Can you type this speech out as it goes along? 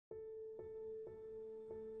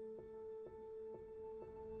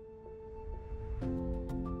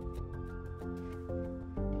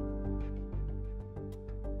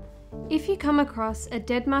If you come across a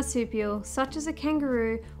dead marsupial, such as a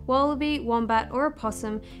kangaroo, wallaby, wombat or a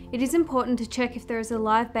possum, it is important to check if there is a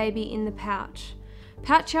live baby in the pouch.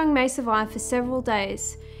 Pouch young may survive for several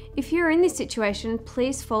days. If you are in this situation,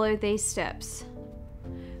 please follow these steps.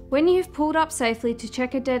 When you have pulled up safely to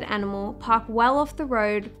check a dead animal, park well off the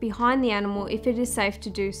road behind the animal if it is safe to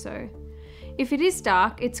do so. If it is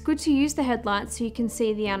dark, it's good to use the headlights so you can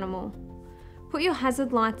see the animal. Put your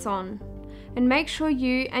hazard lights on, and make sure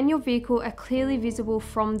you and your vehicle are clearly visible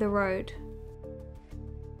from the road.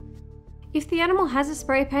 If the animal has a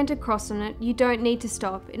spray painted cross on it, you don't need to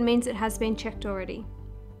stop, it means it has been checked already.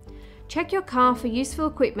 Check your car for useful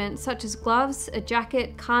equipment such as gloves, a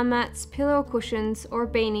jacket, car mats, pillow or cushions, or a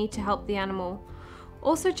beanie to help the animal.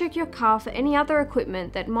 Also check your car for any other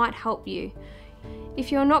equipment that might help you. If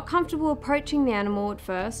you're not comfortable approaching the animal at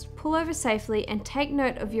first, pull over safely and take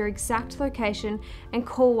note of your exact location and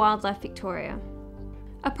call Wildlife Victoria.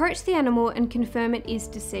 Approach the animal and confirm it is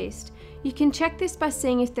deceased. You can check this by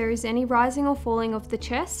seeing if there is any rising or falling of the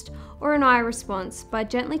chest or an eye response by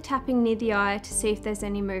gently tapping near the eye to see if there's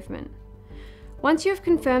any movement. Once you have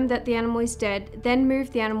confirmed that the animal is dead, then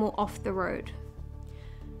move the animal off the road.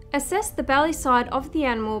 Assess the belly side of the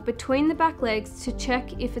animal between the back legs to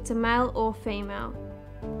check if it's a male or female.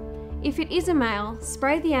 If it is a male,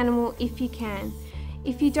 spray the animal if you can.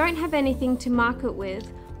 If you don't have anything to mark it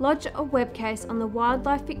with, lodge a web case on the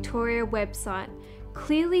Wildlife Victoria website,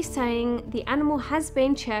 clearly saying the animal has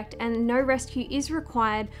been checked and no rescue is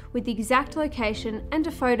required with the exact location and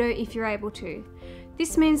a photo if you're able to.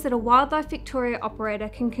 This means that a Wildlife Victoria operator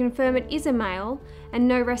can confirm it is a male and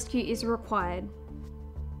no rescue is required.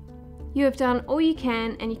 You have done all you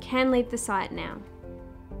can and you can leave the site now.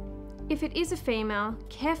 If it is a female,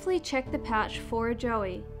 carefully check the pouch for a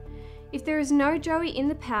joey. If there is no joey in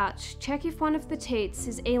the pouch, check if one of the teats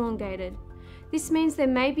is elongated. This means there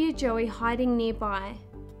may be a joey hiding nearby.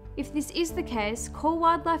 If this is the case, call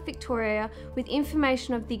Wildlife Victoria with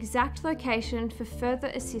information of the exact location for further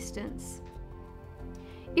assistance.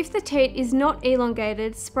 If the teat is not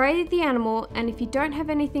elongated, spray the animal, and if you don't have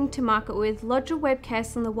anything to mark it with, lodge a web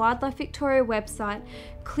case on the Wildlife Victoria website,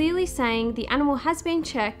 clearly saying the animal has been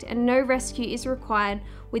checked and no rescue is required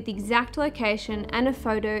with the exact location and a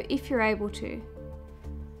photo if you're able to.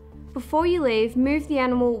 Before you leave, move the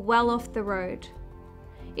animal well off the road.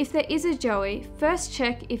 If there is a joey, first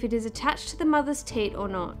check if it is attached to the mother's teat or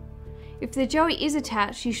not. If the joey is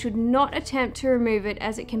attached, you should not attempt to remove it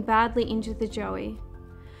as it can badly injure the joey.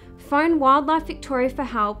 Phone Wildlife Victoria for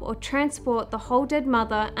help or transport the whole dead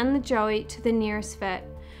mother and the joey to the nearest vet.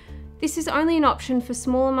 This is only an option for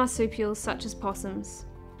smaller marsupials such as possums.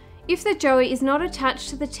 If the joey is not attached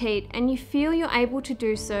to the teat and you feel you're able to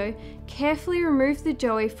do so, carefully remove the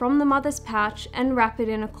joey from the mother's pouch and wrap it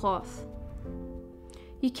in a cloth.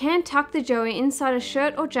 You can tuck the joey inside a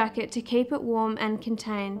shirt or jacket to keep it warm and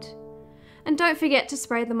contained. And don't forget to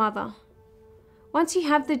spray the mother. Once you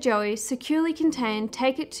have the joey securely contained,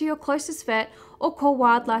 take it to your closest vet or call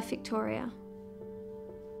Wildlife Victoria.